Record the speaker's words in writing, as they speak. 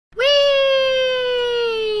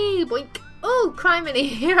finally,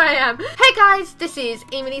 here I am. Hey guys, this is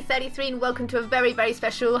Ep.1 and welcome to a very, very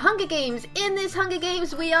special Hunger Games. In this Hunger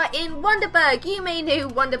Games, we are in WonderBerg. You may know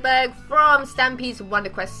WonderBerg from Stampy's Wonder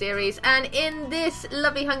Quest series. And in this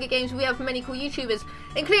lovely Hunger Games, we have many cool YouTubers,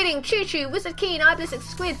 including Choo Choo, Wizard Keen, Iblis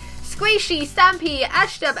Squid, Squishy, Stampy,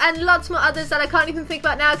 Ashdub, and lots more others that I can't even think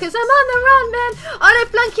about now because I'm on the run, man. Oh no,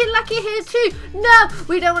 Flunky and Lucky here too. No,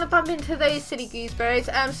 we don't want to bump into those silly gooseberries.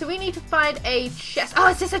 So we need to find a chest. Oh,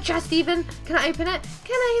 is this a chest even? Can I open it?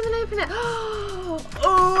 Can I even open it?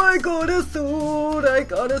 Oh, I got a sword. I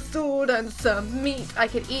got a sword and some meat. I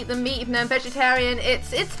could eat the meat even though I'm vegetarian.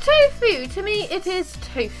 It's tofu. To me, it is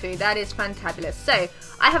tofu. That is fantabulous. So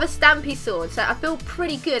I have a Stampy sword, so I feel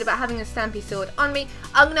pretty good about having a Stampy sword on me.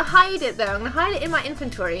 I'm going to hide it though. I'm going to hide it in my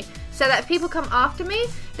inventory so that if people come after me,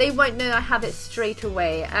 they won't know I have it straight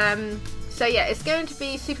away. So yeah, it's going to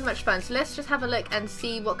be super much fun. So let's just have a look and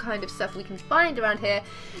see what kind of stuff we can find around here.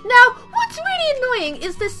 Now, what's really annoying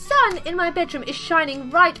is the sun in my bedroom is shining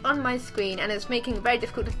right on my screen and it's making it very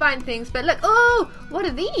difficult to find things. But look, oh, what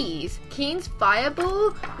are these? Keen's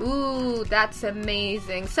Fireball? Ooh, that's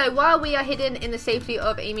amazing. So while we are hidden in the safety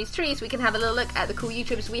of Amy's trees, we can have a little look at the cool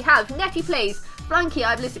YouTubers we have. Netty Plays, Flunky,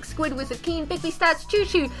 Iblis Squid, Wizard Keen, Bigby Stats, Choo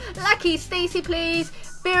Choo, Lucky, Stacy Plays,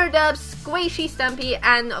 Beardub, Squishy, Stampy,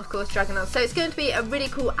 and of course Dragonauts. So it's going to be a really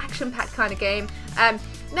cool action-packed kind of game.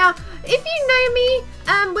 Now, if you know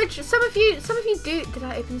me, which some of you do. Did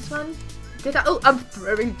I open this one? Did I? Oh, I'm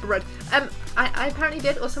throwing bread. I apparently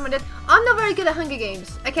did, or someone did. I'm not very good at Hunger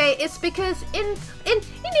Games. Okay, it's because in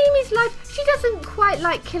Amy's life, she doesn't quite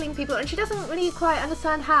like killing people, and she doesn't really quite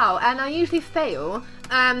understand how. And I usually fail.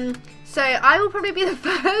 So I will probably be the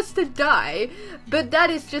first to die, but that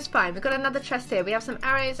is just fine. We've got another chest here. We have some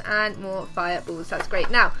arrows and more fireballs. That's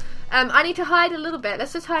great. Now, I need to hide a little bit.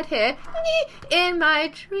 Let's just hide here. In my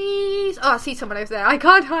trees. Oh, I see someone over there. I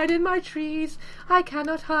can't hide in my trees. I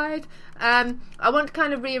cannot hide. I want to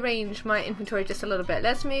kind of rearrange my inventory just a little bit.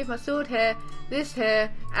 Let's move my sword here, this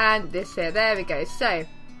here, and this here. There we go. So,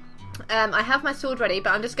 I have my sword ready, but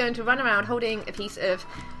I'm just going to run around holding a piece of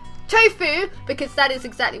tofu, because that is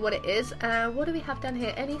exactly what it is. What do we have done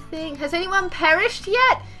here? Anything? Has anyone perished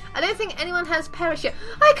yet? I don't think anyone has perished yet.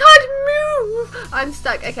 I can't move! I'm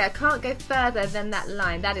stuck. Okay, I can't go further than that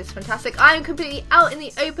line. That is fantastic. I am completely out in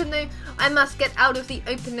the open though. I must get out of the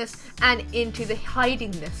openness and into the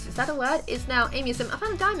hidingness. Is that a word? Is now Amyism. I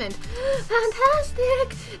found a diamond.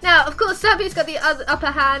 Fantastic! Now, of course, Stampy's got the upper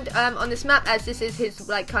hand on this map, as this is his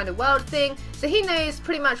like kind of world thing. So he knows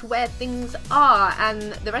pretty much where things are, and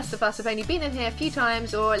the rest of us have only been in here a few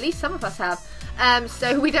times, or at least some of us have.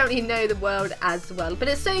 So we don't really know the world as well, but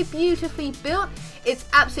it's so beautifully built. It's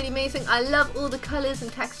absolutely amazing. I love all the colours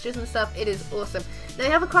and textures and stuff. It is awesome. Now I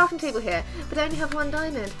have a crafting table here, but I only have one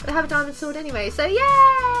diamond. But I have a diamond sword anyway, so yay!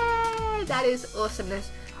 That is awesomeness.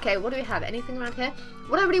 Okay, what do we have? Anything around here?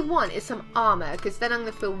 What I really want is some armour, because then I'm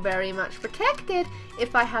going to feel very much protected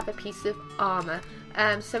if I have a piece of armour.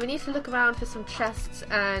 So we need to look around for some chests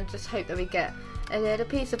and just hope that we get a little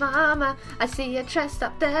piece of armor. I see a chest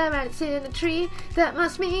up there and it's in a tree. That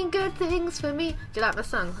must mean good things for me. Do you like my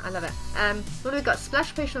song? I love it. What have we got?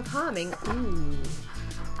 Splash potion of harming. Ooh,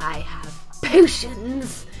 I have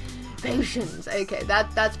potions. Potions. Okay,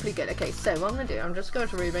 that's pretty good. Okay, so what I'm going to do, I'm just going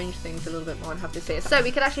to rearrange things a little bit more and have this here. So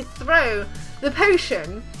we can actually throw the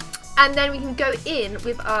potion and then we can go in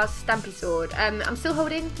with our Stampy sword. I'm still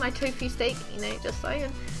holding my tofu steak, you know, just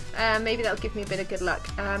saying. Maybe that'll give me a bit of good luck.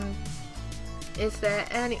 Is there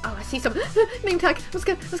any... Oh, I see some... Name tag. Let's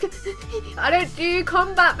go. Let's go. I don't do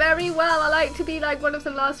combat very well. I like to be like one of the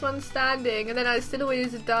last ones standing, and then I still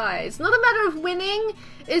always die. It's not a matter of winning.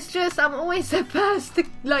 It's just I'm always the first to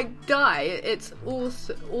like die. It's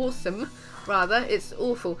awesome. Rather, it's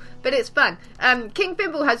awful, but it's fun. King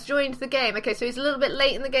Bimble has joined the game. Okay, so he's a little bit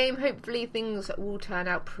late in the game. Hopefully things will turn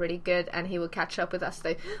out pretty good, and he will catch up with us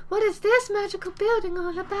though. What is this magical building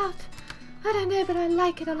all about? I don't know, but I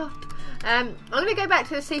like it a lot. I'm going to go back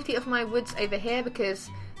to the safety of my woods over here because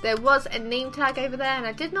there was a name tag over there and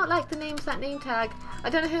I did not like the names of that name tag.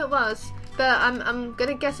 I don't know who it was, but I'm going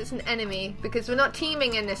to guess it's an enemy because we're not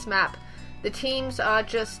teaming in this map. The teams are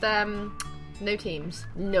just, no teams.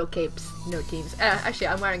 No capes. No teams. Actually,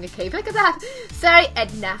 I'm wearing a cape. Look at that. Sorry,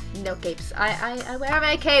 Edna. No capes. I wear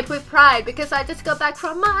my cape with pride because I just got back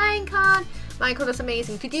from Minecon. Minecon was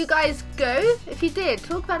amazing. Did you guys go? If you did,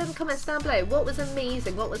 talk about it in the comments down below. What was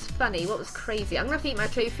amazing? What was funny? What was crazy? I'm going to eat my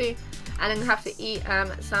tofu and I'm gonna have to eat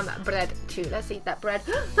some bread too. Let's eat that bread.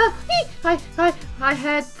 I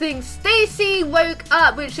heard things. Stacy woke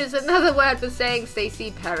up, which is another word for saying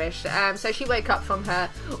Stacy perished. So she woke up from her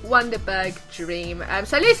WonderBerg dream.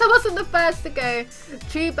 So at least I wasn't the first to go.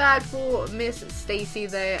 Too bad for Miss Stacy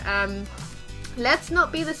though. Let's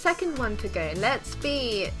not be the second one to go. Let's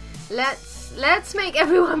make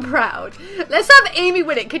everyone proud. Let's have Amy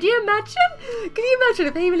win it. Could you imagine? Can you imagine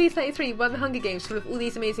if Amy33 won the Hunger Games full of all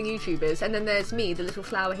these amazing YouTubers, and then there's me, the little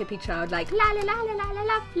flower hippie child, like la la la la la la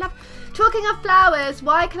love love. Talking of flowers,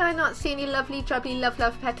 why can I not see any lovely jubbly love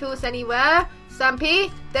petals anywhere?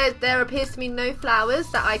 Stampy, there appears to be no flowers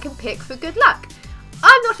that I can pick for good luck.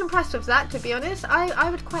 I'm not impressed with that, to be honest. I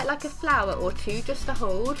would quite like a flower or two just to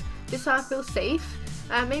hold, just so I feel safe.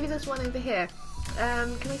 Maybe there's one over here.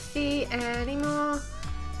 Can we see any more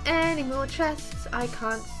chests? I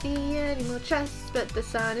can't see any more chests, but the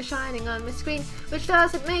sun is shining on my screen, which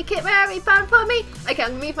doesn't make it very fun for me. Okay,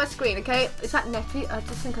 I'm gonna move my screen, okay? Is that Nettie? I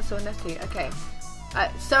just think I saw Nettie, okay.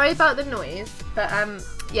 Sorry about the noise, but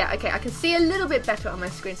yeah, okay, I can see a little bit better on my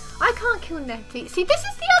screen. I can't kill Nettie. See, this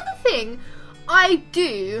is the other thing I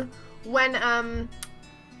do when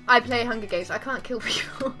I play Hunger Games. I can't kill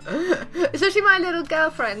people. Especially my little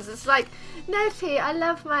girlfriends. It's like, Nettie, I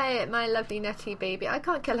love my lovely Nettie baby. I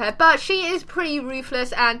can't kill her. But she is pretty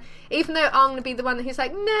ruthless, and even though I'm going to be the one who's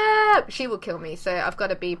like, no, she will kill me. So I've got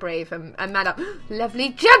to be brave and man up.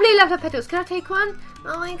 Lovely, jubbly, lovely petals. Can I take one?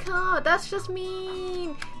 Oh my god, that's just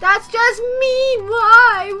mean. That's just mean.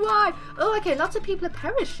 Why? Oh, okay, lots of people are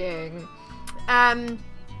perishing.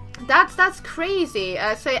 That's crazy.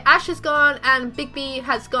 So Ash is gone and Big B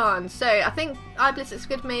has gone. So I think Blizzard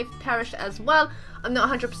Squid may have perished as well. I'm not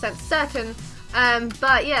 100% certain.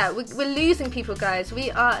 But yeah, we're losing people, guys.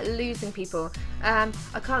 We are losing people. I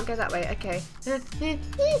can't go that way. Okay.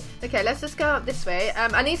 Okay, let's just go up this way.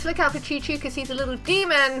 I need to look out for Choo Choo because he's a little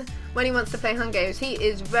demon when he wants to play Hunger Games. He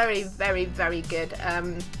is very, very, very good.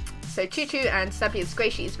 So Choo Choo and Stampy and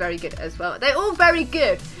Squishy is very good as well. They're all very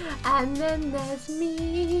good. And then there's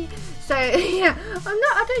me. So yeah,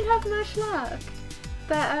 I don't have much luck.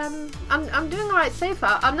 But I'm doing alright so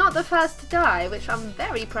far. I'm not the first to die, which I'm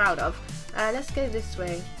very proud of. Let's go this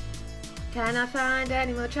way. Can I find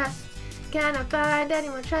any more chests? Can I find any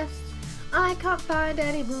more chests? I can't find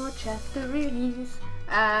any more chests-a-roonies.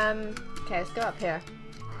 Okay, let's go up here.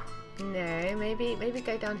 No, maybe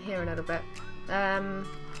go down here a little bit.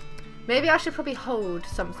 Maybe I should probably hold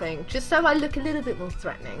something, just so I look a little bit more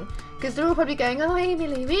threatening. Because they're all probably going, oh,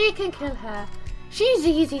 Emily, we can kill her. She's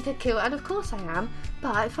easy to kill, and of course I am.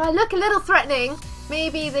 But if I look a little threatening,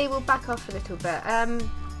 maybe they will back off a little bit.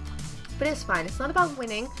 But it's fine. It's not about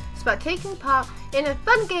winning. It's about taking part in a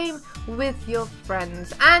fun game with your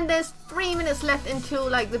friends. And there's 3 minutes left until,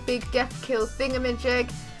 like, the big death kill thingamajig.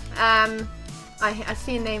 I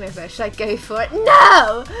see a name over there. Should I go for it?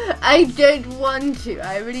 No! I don't want to.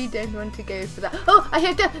 I really don't want to go for that. Oh, I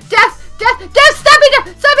hear death! Death! Death! Death! Stampy!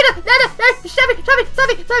 Stampy!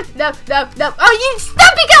 No! Stampy! No! Oh, you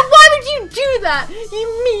Stampy cat! Why would you do that? You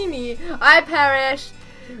meanie! I perished.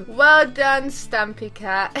 Well done, Stampy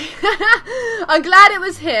cat. I'm glad it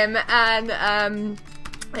was him, and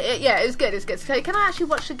yeah, it was good. It's good. So can I actually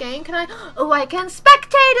watch the game? Can I? Oh, I can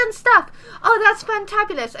spectate and stuff. Oh, that's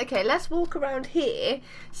fantabulous. Okay, let's walk around here.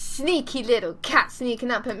 Sneaky little cat sneaking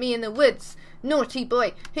up at me in the woods. Naughty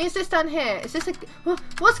boy. Who's this down here? Is this a?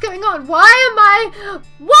 What's going on? Why am I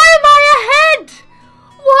a head?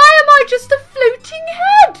 Why am I just a floating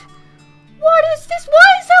head? What is this?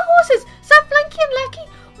 Why is there horses? Is that Flanky and Lecky?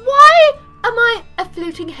 Why am I a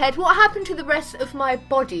floating head? What happened to the rest of my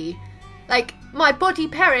body? Like, my body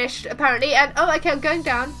perished, apparently, and, oh, okay, I'm going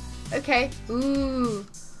down. Okay, ooh.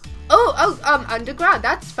 Underground,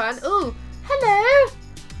 that's fun. Ooh, hello,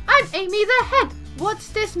 I'm Amy the Head. What's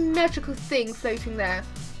this magical thing floating there?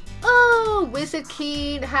 Oh, Wizard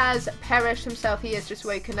Keen has perished himself. He has just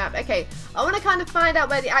woken up. Okay, I want to kind of find out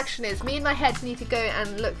where the action is. Me and my head need to go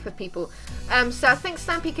and look for people. So I think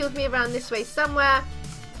Stampy killed me around this way somewhere.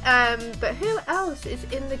 But who else is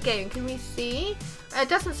in the game? Can we see? It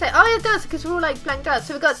doesn't say. Oh, it does, because we're all like blanked out.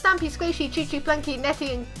 So we've got Stampy, Squishy, Choo Choo, Flunky,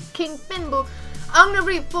 Nettie, and King Thimble. I'm gonna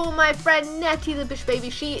root for my friend Nettie the Bush Baby.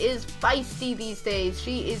 She is feisty these days.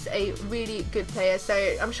 She is a really good player, so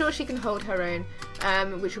I'm sure she can hold her own,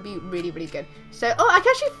 which will be really, really good. So, oh, I can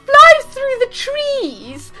actually fly through the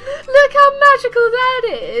trees. Look how magical that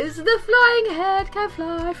is. The flying head can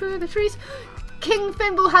fly through the trees. King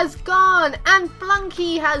Thimble has gone and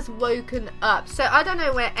Flunky has woken up. So I don't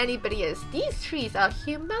know where anybody is. These trees are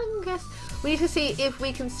humongous. We need to see if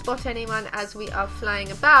we can spot anyone as we are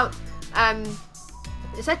flying about.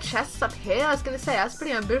 Is there chests up here? I was going to say, that's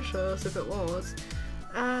pretty ambitious if it was.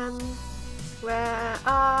 Where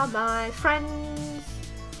are my friends?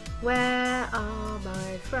 Where are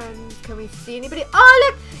my friends? Can we see anybody?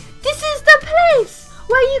 Oh, look! This is the place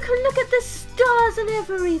where you can look at the stars and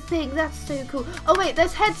everything. That's so cool. Oh, wait,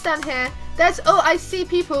 there's heads down here. Oh, I see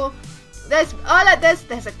people. There's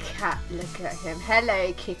a cat. Look at him.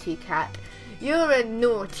 Hello, kitty cat. You're a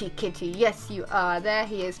naughty kitty. Yes, you are. There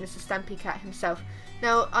he is, Mr. Stampy Cat himself.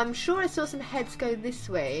 Now, I'm sure I saw some heads go this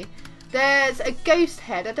way. There's a ghost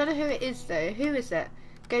head. I don't know who it is, though. Who is it?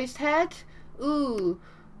 Ghost head? Ooh.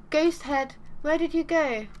 Ghost head. Where did you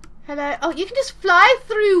go? Hello? Oh, you can just fly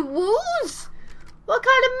through walls? What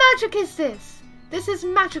kind of magic is this? This is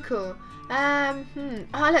magical.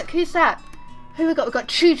 Oh, look. Who's that? Who we got? We've got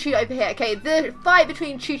Choo Choo over here. Okay, the fight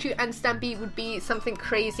between Choo Choo and Stampy would be something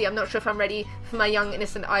crazy. I'm not sure if I'm ready for my young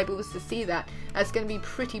innocent eyeballs to see that. It's going to be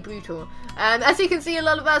pretty brutal. As you can see, a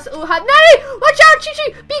lot of us all have... No! Watch out, Choo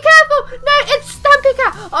Choo! Be careful! No, it's Stampy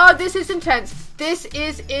Cat! Oh, this is intense. This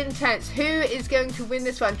is intense. Who is going to win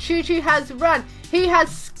this one? Choo Choo has run. He has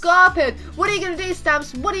scarpered. What are you going to do,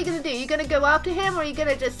 Stamps? What are you going to do? Are you going to go after him, or are you going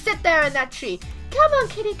to just sit there in that tree? Come on,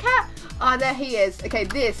 kitty cat. Oh, there he is. Okay,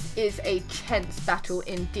 this is a tense battle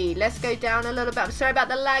indeed. Let's go down a little bit. I'm sorry about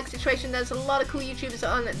the lag situation. There's a lot of cool YouTubers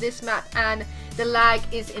on this map, and the lag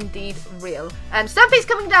is indeed real. Stampy's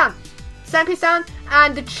coming down. Stampy's down,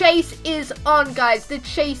 and the chase is on, guys. The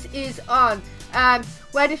chase is on.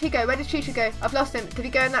 Where did he go? Where did Choo Choo go? I've lost him. Did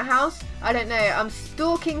he go in that house? I don't know. I'm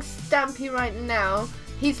stalking Stampy right now.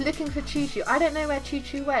 He's looking for Choo Choo. I don't know where Choo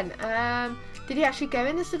Choo went. Did he actually go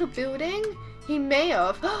in this little building? He may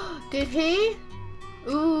have. Did he?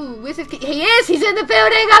 Ooh, wizard key. He is! He's in the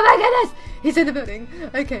building! Oh my goodness! He's in the building.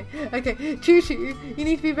 Okay, okay. Choo Choo, you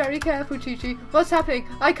need to be very careful, Choo Choo. What's happening?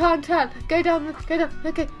 I can't tell. Go down, go down.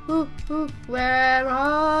 Okay. Ooh, ooh. Where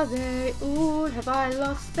are they all? Have I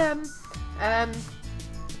lost them?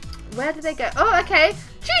 Where did they go? Oh, okay.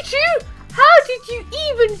 Choo Choo! How did you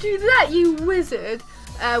even do that, you wizard?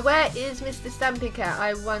 Where is Mr. Stampy Cat?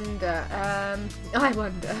 I wonder. I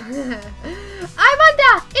wonder. I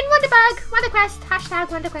wonder! In WonderBerg! WonderQuest! Hashtag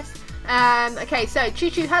WonderQuest. Okay, so Choo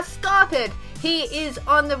Choo has scarpered. He is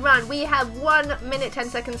on the run. We have 1 minute 10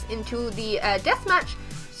 seconds into the deathmatch.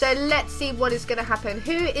 So let's see what is going to happen.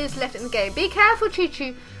 Who is left in the game? Be careful, Choo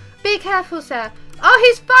Choo. Be careful, sir. Oh,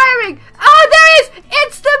 he's firing. Oh, there is.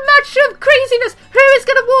 It's the match of craziness. Who is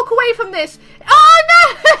going to walk away from this? Oh,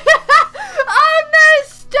 no. Oh, no,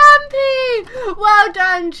 Stampy. Well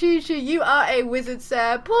done, Choo Choo. You are a wizard,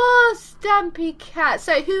 sir. Poor Stampy Cat.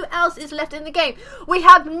 So who else is left in the game? We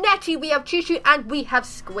have Nettie, we have Choo Choo, and we have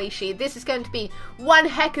Squishy. This is going to be one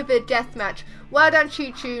heck of a death match. Well done,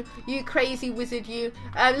 Choo Choo. You crazy wizard, you.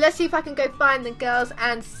 Let's see if I can go find the girls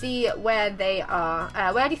and see where they are.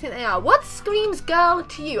 Where do you think they are? What screams girl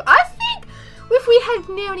to you? I think if we head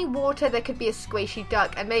near any water, there could be a Squishy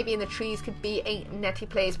duck, and maybe in the trees could be a Nettie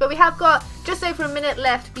plays. But we have got just over a minute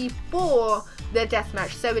left before the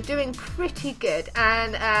deathmatch, so we're doing pretty good.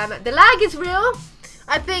 And the lag is real.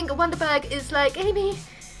 I think WonderBerg is like, Amy,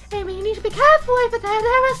 you need to be careful over there.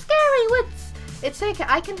 There are scary woods. It's okay.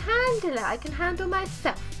 I can handle it. I can handle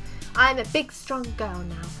myself. I'm a big, strong girl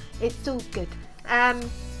now. It's all good.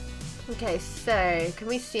 Okay, so can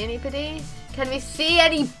we see anybody? Can we see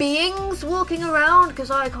any beings walking around? Because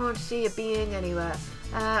I can't see a being anywhere.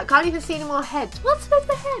 I can't even see any more heads. What's with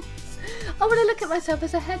the heads? I want to look at myself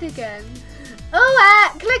as a head again.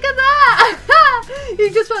 Oh, look at that! You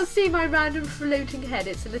just want to see my random floating head.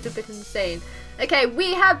 It's a little bit insane. Okay,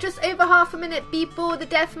 we have just over half a minute before the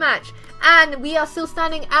death match, and we are still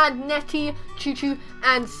standing at Nettie, Choo Choo,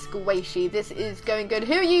 and Squishy. This is going good.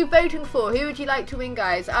 Who are you voting for? Who would you like to win,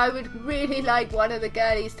 guys? I would really like one of the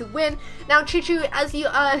girlies to win. Now, Choo Choo, as you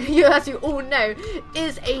all know,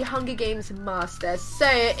 is a Hunger Games master. So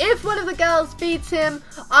if one of the girls beats him,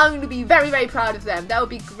 I'm going to be very, very proud of them. That would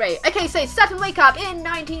be great. Okay, so sudden wake up in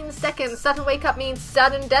 19 seconds. Sudden wake up means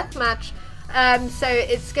sudden death match. So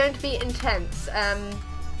it's going to be intense. I'm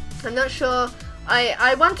not sure.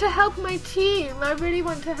 I want to help my team. I really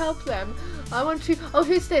want to help them. I want to. Oh,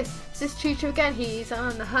 who's this? Is this Choo Choo again? He's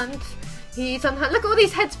on the hunt. He's on the hunt. Look at all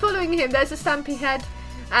these heads following him. There's a Stampy head,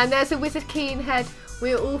 and there's a Wizard Keen head.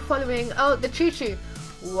 We're all following. Oh, the Choo Choo.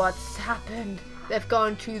 What's happened? They've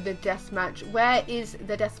gone to the death match. Where is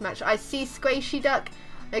the death match? I see Squishy Duck.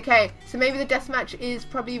 Okay, so maybe the deathmatch is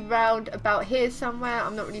probably round about here somewhere.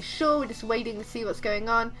 I'm not really sure. We're just waiting to see what's going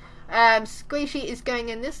on. Squishy is going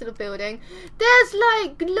in this little building. There's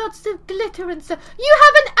like lots of glitter and stuff. You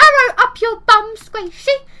have an throw up your bum, Squishy.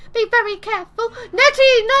 Be very careful.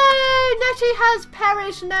 Nettie, no! Nettie has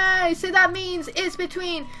perished, no. So that means it's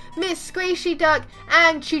between Miss Squishy Duck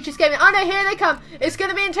and Choo Choo's Gaming. Oh no, here they come. It's going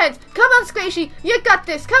to be intense. Come on, Squishy. You got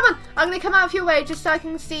this. Come on. I'm going to come out of your way just so I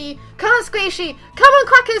can see you. Come on, Squishy. Come on,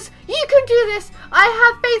 Crackers. You can do this. I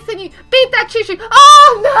have faith in you. Beat that Choo Choo.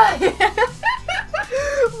 Oh no!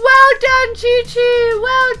 Well done, Choo Choo.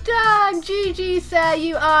 Well done. GG, sir.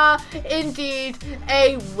 You are indeed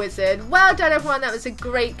a wizard. Well done, everyone. That was a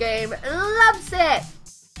great game. Loves it.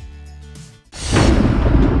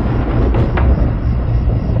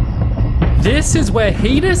 This is where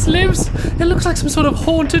Hedis lives? It looks like some sort of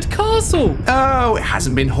haunted castle. Oh, it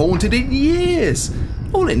hasn't been haunted in years.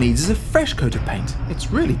 All it needs is a fresh coat of paint. It's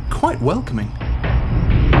really quite welcoming.